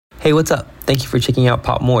Hey, what's up? Thank you for checking out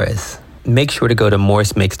Pop Morris. Make sure to go to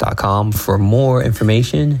morrismakes.com for more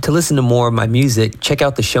information. To listen to more of my music, check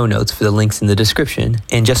out the show notes for the links in the description.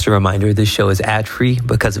 And just a reminder, this show is ad-free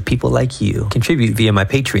because of people like you. Contribute via my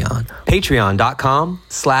Patreon.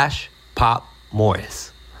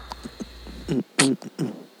 Patreon.com/popmorris.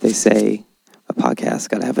 They say a podcast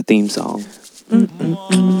gotta have a theme song.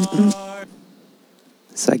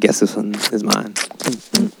 So I guess this one is mine.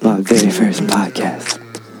 My very first podcast.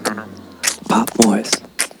 Pop Morris.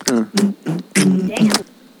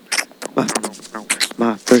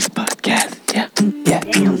 My first podcast. Yeah.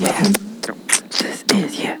 This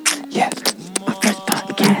is, yeah. My first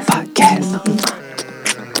podcast.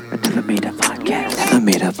 I never made a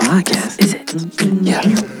podcast. Is it? Yeah.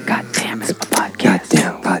 God damn, it's my podcast.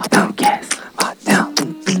 Goddamn.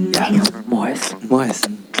 Yeah. Morris.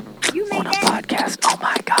 On a podcast. Oh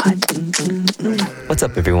my God. What's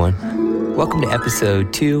up, everyone? Welcome to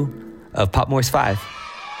episode 2 of Pop Morris 5.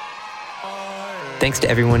 Thanks to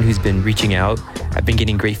everyone who's been reaching out. I've been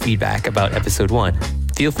getting great feedback about episode 1.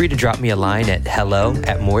 Feel free to drop me a line at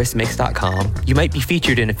hello@morrismakes.com. You might be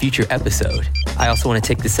featured in a future episode. I also want to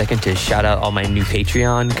take this second to shout out all my new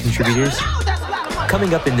Patreon contributors.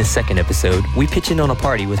 Coming up in this second episode, we pitch in on a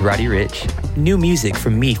party with Roddy Ricch, new music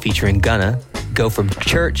from me featuring Gunna, go from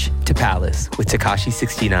church to palace with Tekashi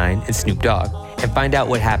 69 and Snoop Dogg, and find out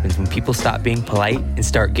what happens when people stop being polite and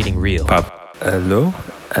start getting real. Hello,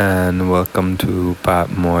 and welcome to Pop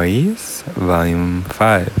Morris, Volume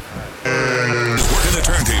 5. Working the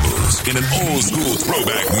turntables in an old school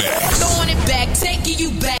throwback mix. Throwing it back, taking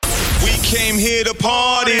you back. We came here to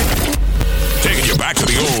party. Taking you back to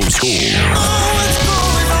the old school.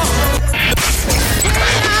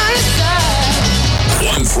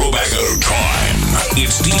 One throwback at a time.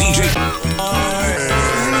 It's DJ.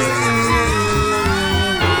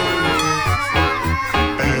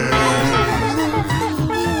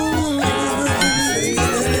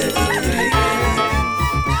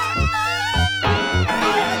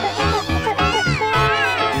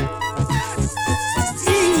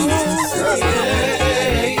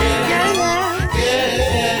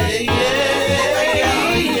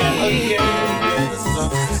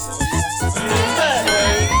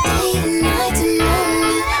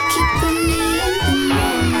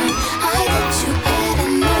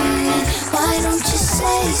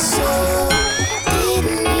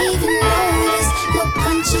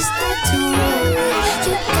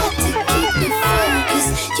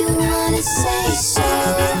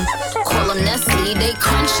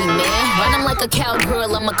 Crunchy, man. Run them like a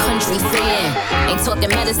cowgirl, I'm a country fan. Ain't talking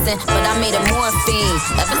medicine, but I made a morphine.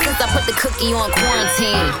 Ever since I put the cookie on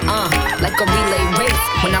quarantine. Like a relay race.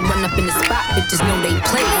 When I run up in the spot, bitches know they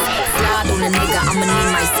place. Slide on a nigga, I'ma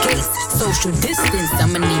need my skates. Social distance,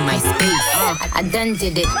 I'ma need my space. I done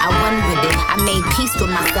did it, I won with it. I made peace with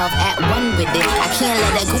myself, at one with it. I can't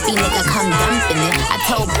let that goofy nigga come dumping it. I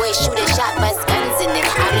told boys, shoot a shot, bust guns in it.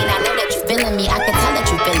 I mean, I know that you feeling me, I can tell that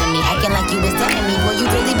you feeling me. Acting like you was telling me, boy, you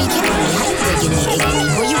really be kidding me. How you digging me, egging me?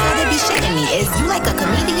 Boy, you gotta be shitting me. Is you like a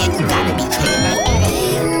comedian? You gotta be kidding me.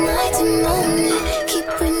 Day and night and morning, keep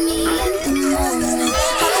with me in the moment. I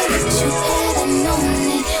wish you had known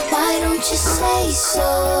it. Why don't you say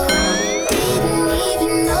so? Didn't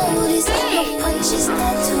even notice. No punches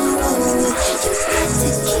that to roll with. You got to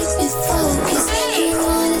keep it focused. You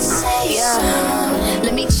wanna say so?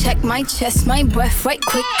 Let me check my chest, my breath right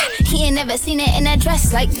quick. He ain't never seen it in a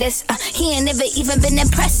dress like this. He ain't never even been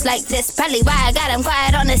impressed like this. Probably why I got him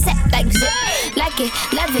quiet on the set like zip. Like it,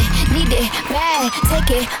 love it, need it, bad.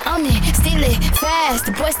 Take it, own it, steal it, fast.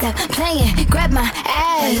 The boy stop playing, grab my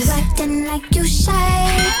ass. Why you acting like you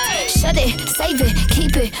shy? Shut it, save it,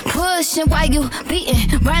 keep it pushing. While you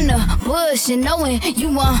beating round the bush and knowing you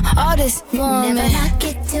want all this woman. Never knock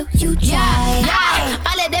it till you try. Yeah.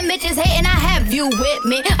 All of them bitches hating, I have you with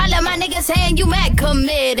me. All of my niggas saying you mad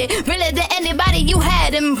committed. Really to anybody, you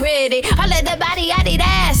had them pretty. All of the body, I need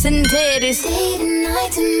ass and titties. Day and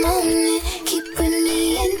night and morning, keep with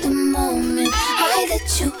me in the moment. I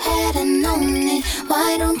that you had known it.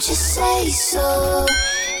 Why don't you say so?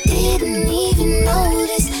 Didn't even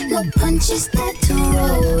notice. No punches that to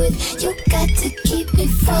roll with. You got to keep it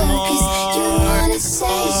focused. You wanna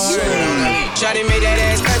say so? Shawty made that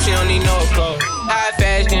ass clap, she don't need no clothes. High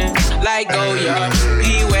fashion, like Goya,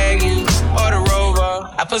 P-Wagon, or the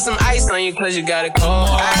Rover. I put some ice on you cause you got a cold.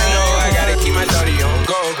 I know I gotta keep my daughter on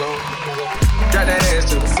go. Drop that ass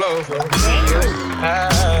to the floor.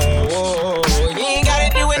 Whoa. You ain't gotta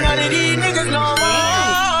do with none of these niggas no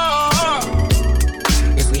more.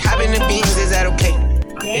 If we hop in the beans, is that okay?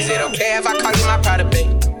 Is it okay if I call you my pride,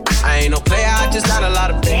 babe? I ain't no player, I just got a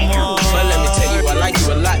lot of faith. But let me tell you, I like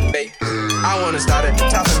you a lot, babe.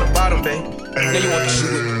 Now you want the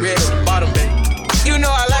shoe with the red at the bottom, babe. You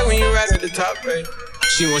know I like when you right at the top, babe.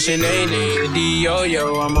 She wants your name, the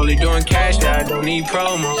yo-yo. I'm only doing cash, yeah, I don't need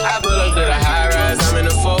promo. I pull up to the high rise, I'm in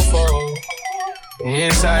the fofo.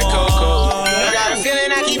 Inside Coco. I got a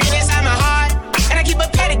feeling I keep it inside my heart. And I keep a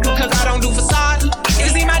pedicure cause I don't do facade. You can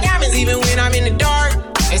see my diamonds even when I'm in the dark.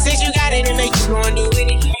 And since you got it, it make you go and do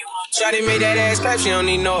anything you want. Shawty made that ass clap, she don't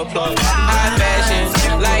need no applause. High fashion,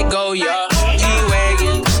 like Goya,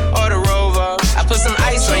 G-Wagon, or the Rover. I put some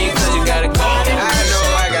ice on you cause you gotta go. I know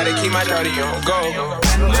I gotta keep my shawty on go.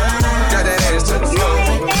 Got that ass to the floor.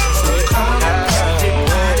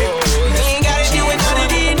 You ain't gotta deal with none of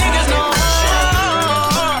these niggas no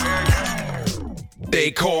more.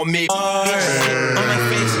 They call me on my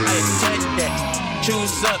face, I attack that.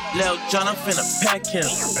 Choose up, Lil John, I'm finna pack him.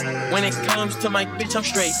 When it comes to my bitch, I'm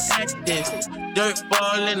straight active. Dirt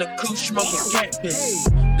ball in the coupe, smoking cat piss.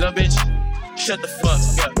 Lil' bitch, shut the fuck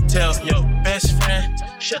up. Tell your best friend,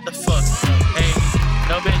 shut the fuck up. Hey,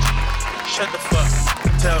 no bitch, shut the fuck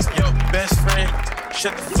up. Tell your best friend,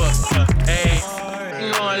 shut the fuck up. Hey,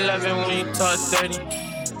 you know I love it when you talk dirty.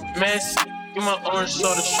 Messy, you my orange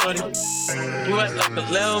soda shorty. You act like a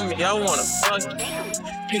lil' me, I wanna fuck you.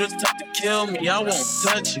 You the type to kill me, I won't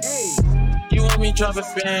touch you. You want me drop a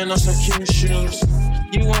fan on some cute shoes.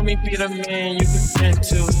 You want me be the man you can vent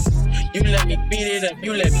to. You let me beat it up,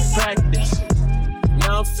 you let me practice.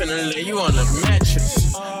 Now I'm finna lay you on the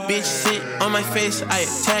mattress. Bitch sit on my face, I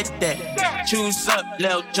attack that. Choose up,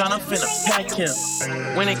 Lil John, I'm finna pack him.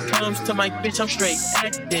 When it comes to my bitch, I'm straight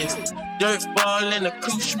active. Dirt ball in the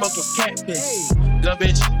coupe, smoking cat piss. Lil'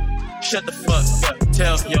 bitch, shut the fuck up.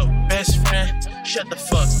 Tell your best friend, shut the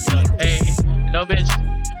fuck up. Hey, no bitch,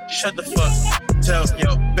 shut the fuck up. Tell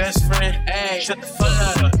your best friend, hey, shut the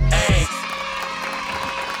fuck up. Hey.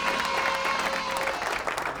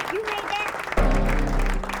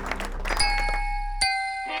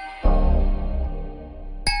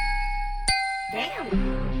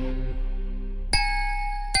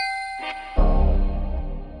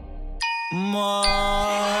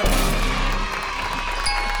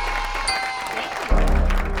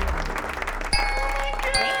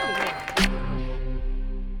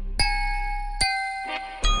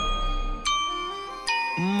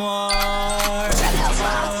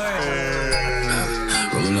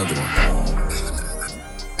 Roll another one.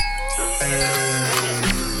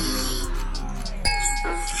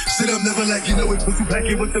 Sit up, never like you know it. Put you back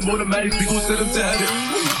in with the automatic. We gon' set them to have it.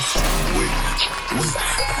 Wait.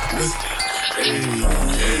 Hey.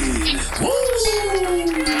 Woo!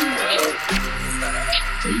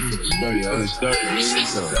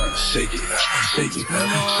 Shake it.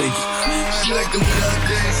 She like the way I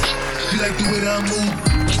dance. She like the way that I move.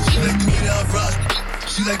 She like the way that I rock.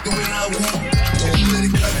 She like the way that I walk. And she let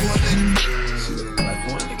it clap for a nigga.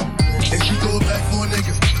 And she throw it back for a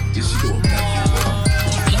nigga. Yeah, she throw it back.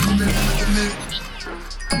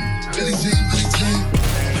 Billie Jean.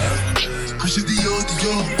 Christian Dior.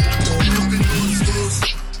 Open all the stores.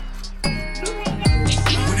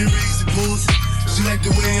 When it rains, it pours. She like the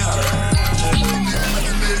way I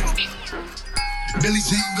Billie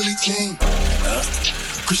Jean.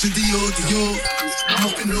 Christian Dior. I'm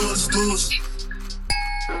up in all the stores.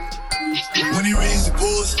 When it rains, it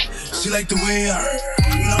pours. She like the way I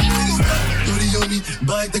 30 on me,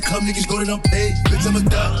 buy at the club, niggas go to them pay. Bitch, I'm a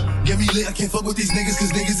dog, get me lit, I can't fuck with these niggas cause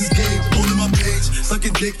niggas is gay. All of my page,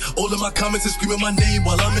 sucking dick, all of my comments and screaming my name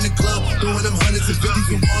while I'm in the club, throwing them hundreds and fifties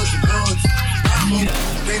and ones and guns.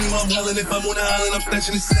 They know I'm wildin', if I'm on the island, I'm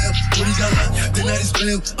snatching the sap. When he got locked, the night is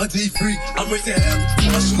real, until he free, I'm racing hell.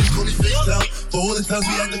 My shooters call me FaceTime, for all the times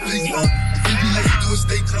we had to FaceTime. If you like to do a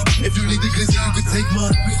steak time, if you need the glizzy, you can take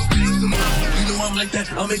mine. You know I'm like that,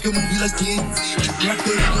 I'll make a movie like TNT. Black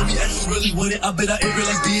 30 on me, actions really want it, I bet I air it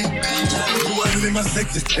like DNB. Go out here in my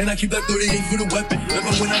sector, and I keep that 38 for the weapon.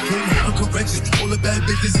 Remember when I came here, I'm correction, all the bad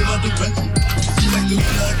bitches in my direction. She like the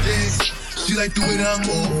way that I dance, she like the way that I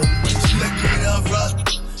move. She like the way that I rock,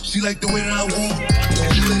 she like the way that I walk. And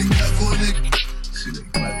she let it clap for a nigga. She let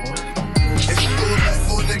it clap for a nigga. And she throw it back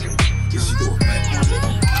for a nigga. Yeah, she throw it back for a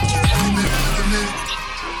nigga.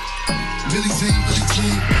 Billie Jean.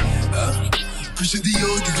 Christian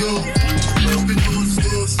Dior. Open all the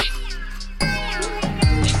stores.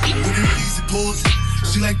 When it rains, it pours.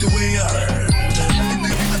 She like the way I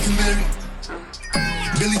maybe I can marry.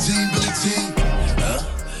 Billie Jean.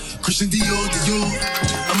 Christian Dior.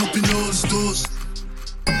 I'm up in all the stores.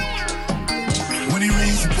 When it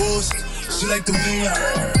rains, it pours. She like the way I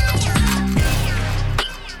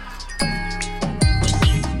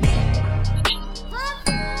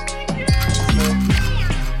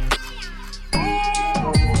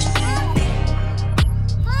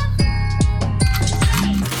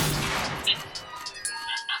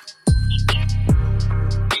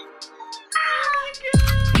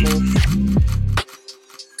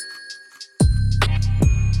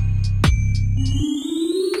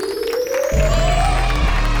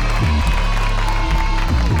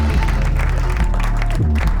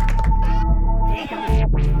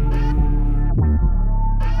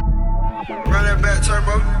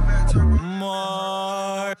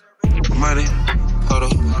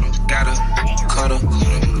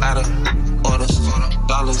Lotta orders,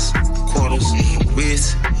 dollars, quarters,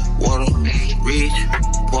 wrist, water, rich,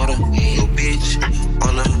 water, yo bitch,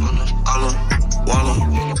 on a, walla,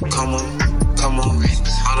 come on,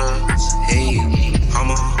 hey,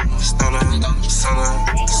 I'm a stunner,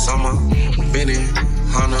 summer, Benny,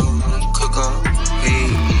 Hunter, cooker, hey,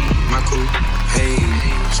 my crew, hey,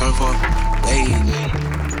 surfer, hey,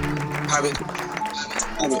 pop it,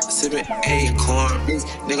 sippin' acorn,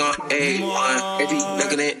 nigga on A1, baby,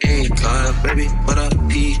 lookin' at acorn, baby, what up,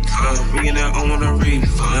 pecan, bringin' that on a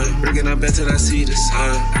refund, bringin' that back till I see the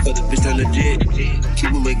sun, for the bitch that legit,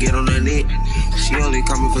 keep moving, get on her neck, she only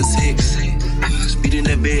call me for 6, speedin'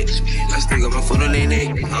 that bitch, I stick up my foot on their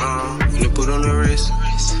neck, when I put on the wrist,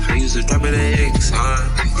 I used to drop it at X,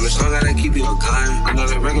 on the song, gotta keep you a gun, I know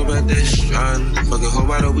that record about that strong, fucking whole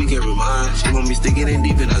about a week every month, she want me sticking in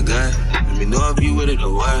deep in a gun, let me know if you with it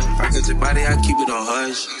or what, if I catch your body, I keep it on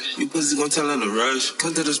hush, you pussy gon' tell in the rush,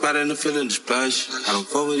 come to the spot and the feeling the splash, I don't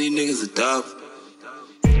fuck with these niggas a dub,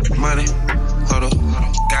 money, huddle,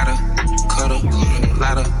 gotta, cutter,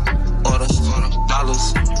 lotta, orders,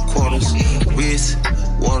 dollars, quarters, wrist,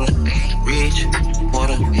 water, rich,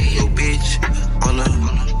 water, yo bitch, on a,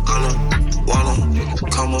 walla,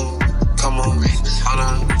 come on,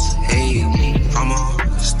 hey, I'm a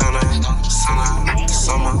stunner,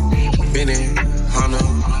 summer, Benny, Hunter,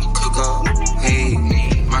 cooker, hey,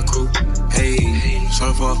 my crew, hey,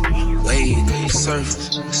 surfer, wave, surf,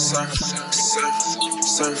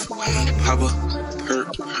 Papa, perk,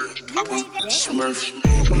 Papa, Smurf,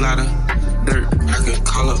 lotta dirt, I can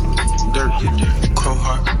call up dirt, Crow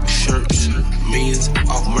Heart, shirts, millions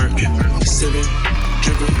off Merc, sippin',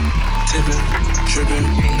 drippin', tippin', trippin',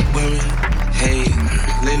 women, hey,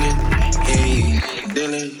 linen, hey,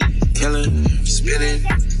 dealin', killin', spinning,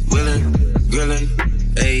 willin', grillin',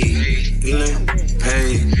 hey, willin', hey,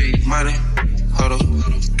 money, huddle,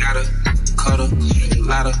 gotta, cutter,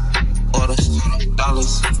 lotta, orders,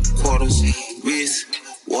 dollars, quarters, wrist,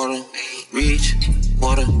 water, reach,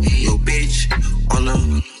 water, yo bitch, on a,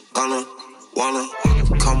 wanna,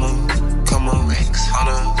 come on,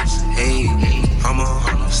 hunter, hey, I'm a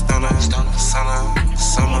stunner,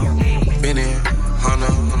 summer, Benny,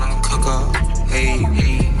 Hunter, cooker, hey,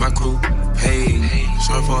 my crew, hey,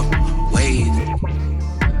 surfer, wave.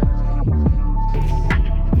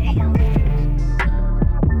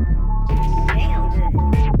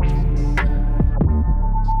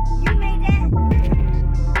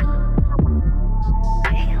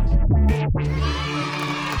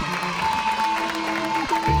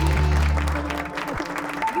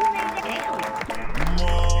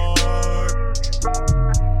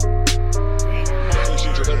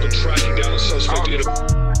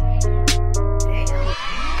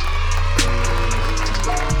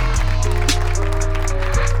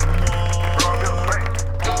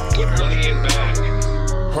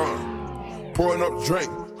 Pouring up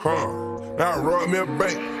drink, now roll me a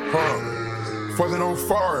bank, fucking on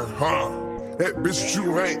foreign, that bitch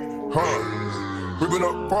you ain't, ripping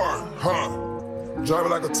up bar,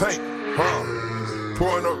 driving like a tank,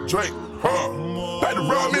 pouring up drink, had to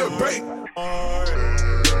roll me a bank.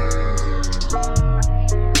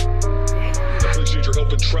 The procedure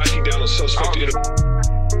helping tracking down a suspect in a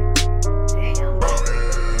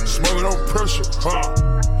smoking on pressure,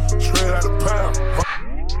 straight out of pound,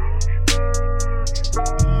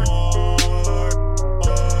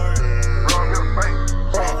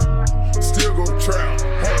 still go trap,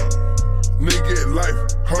 nigga get life,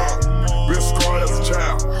 been scarred as a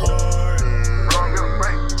child,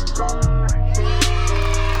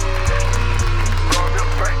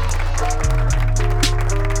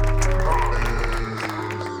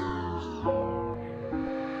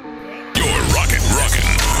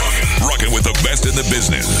 Rockin' with the best in the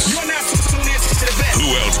business. Who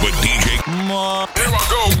else but DJ? Here I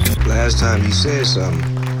go. Last time you said something,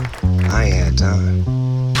 I ain't had time.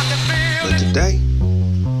 But today,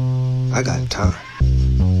 I got time.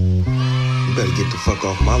 You better get the fuck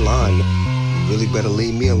off my line. You really better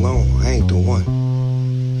leave me alone. I ain't the one.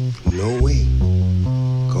 No way.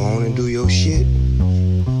 Go on and do your shit.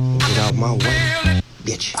 And get out my way,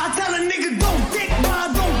 bitch. I tell a nigga don't dick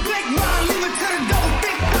ride, don't blick ride, leave it to the double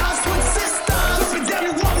thick thighs, switch sisters. Flip it down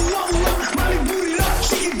and wobble, wobble up, mommy booty up,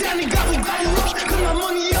 shake it down and gobble, gobble up. Put my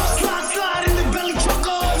money up, slide, slide in the belly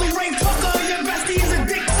trucker, the rain trucker. Your bestie is a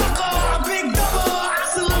dick sucker, a big double.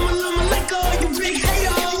 Assalamu alaikum, you big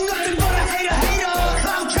hater, you nothing but a hater, hater.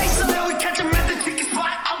 Cloud chaser, we catch him at the ticket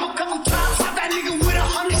spot. I'm a couple chops, shot that nigga with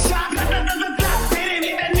 100 shots. Blah, blah, blah, blah, blah. They didn't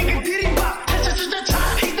hit that nigga diddy bop.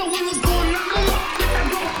 He thought we was gonna knock him up. Let that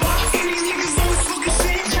rope box. And these niggas always fucking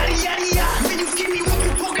shit.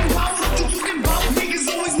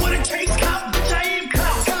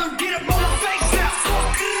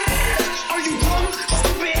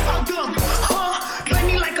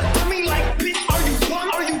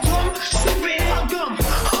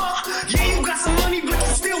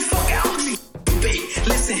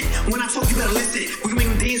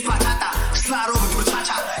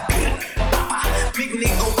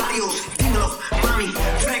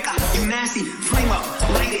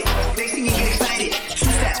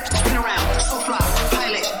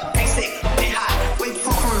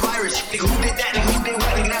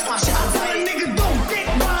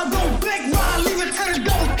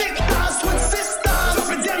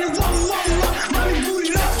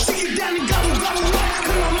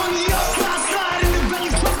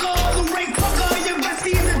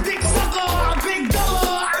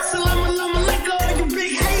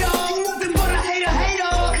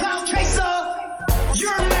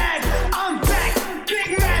 You're mad, I'm back.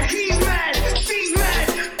 Big mad, he's mad, she's mad,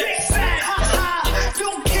 big sad, haha.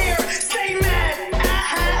 Don't care, stay mad,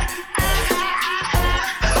 aha,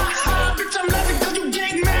 bitch, I'm laughing 'cause you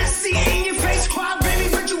big mad. See in your face, cry, baby,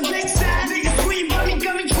 but you big sad. Niggas sweet, money,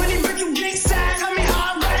 got me 20, but you big sad. Tell me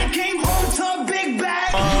how I ride it, came home to a big bag.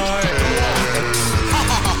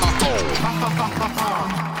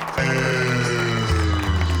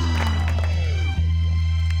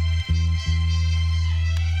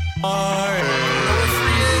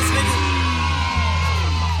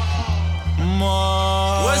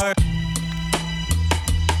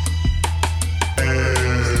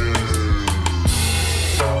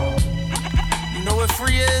 You know what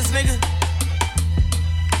free is, nigga?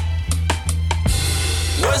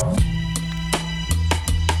 What's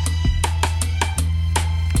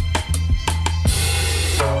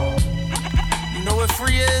You know what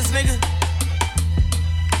free is, nigga?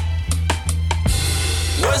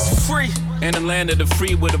 What's free? In the land of the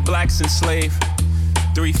free where the blacks enslaved.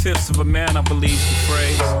 3/5 of a man, I believe the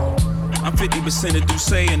phrase. I'm 50% of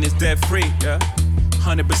Duce and it's debt free, yeah.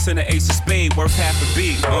 100% of Ace of Spade, worth half a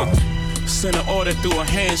beat. Send an order through a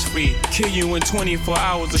hands-free. Kill you in 24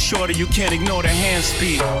 hours or shorter, you can't ignore the hand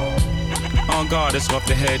speed. On guard, it's off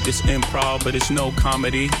the head, this improv, but it's no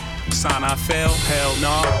comedy. Sign I fail, hell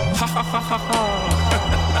no. Ha ha ha ha ha.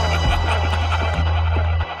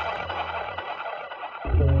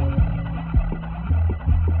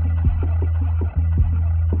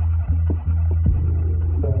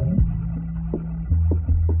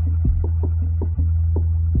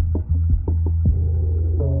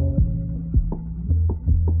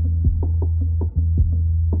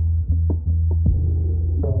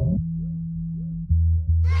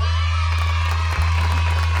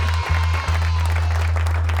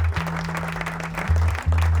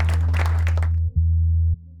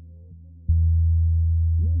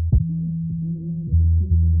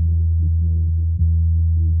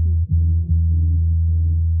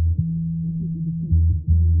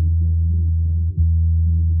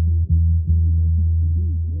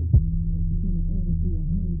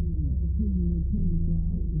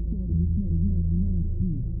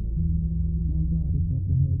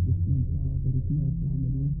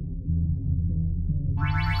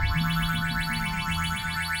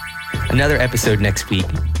 Another episode next week.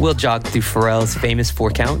 We'll jog through Pharrell's famous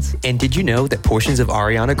 4 counts. And did you know that portions of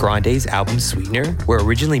Ariana Grande's album Sweetener were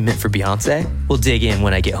originally meant for Beyonce? We'll dig in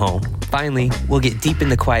when I get home. Finally, we'll get deep in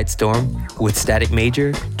the Quiet Storm with Static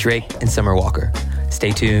Major, Drake, and Summer Walker.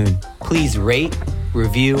 Stay tuned. Please rate,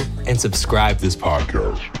 review, and subscribe this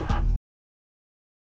podcast.